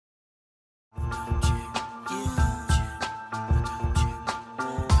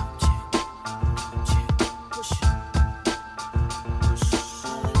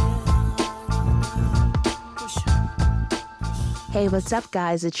Hey, what's up,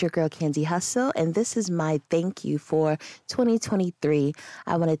 guys? It's your girl, Candy Hustle, and this is my thank you for 2023.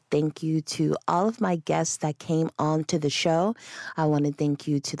 I want to thank you to all of my guests that came on to the show. I want to thank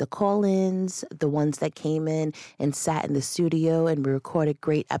you to the call-ins, the ones that came in and sat in the studio and we recorded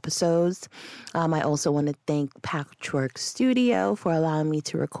great episodes. I also want to thank Patchwork Studio for allowing me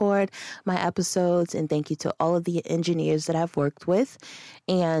to record my episodes, and thank you to all of the engineers that I've worked with.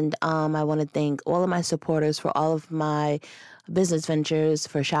 And I want to thank all of my supporters for all of my business ventures,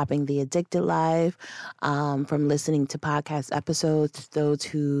 for shopping The Addicted Life, from listening to podcast episodes, those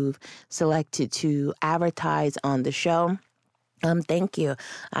who've selected to advertise on the show. Thank you.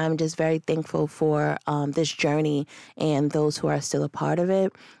 I'm just very thankful for this journey and those who are still a part of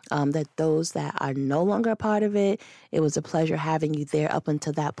it, that those that are no longer a part of it, it was a pleasure having you there up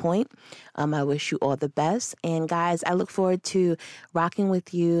until that point. I wish you all the best. And guys, I look forward to rocking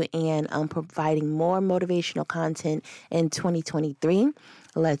with you and providing more motivational content in 2023.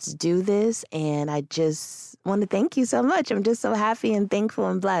 Let's do this. And I just want to thank you so much. I'm just so happy and thankful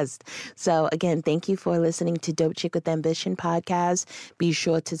and blessed. So again, thank you for listening to Dope Chick with Ambition podcast. Be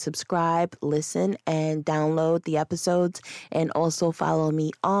sure to subscribe, listen, and download the episodes. And also follow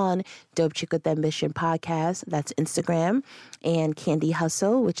me on Dope Chick with Ambition podcast. That's Instagram. And Candy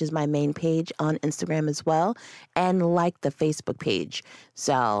Hustle, which is my main page on Instagram as well. And like the Facebook page.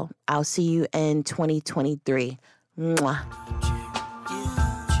 So I'll see you in 2023. Mwah.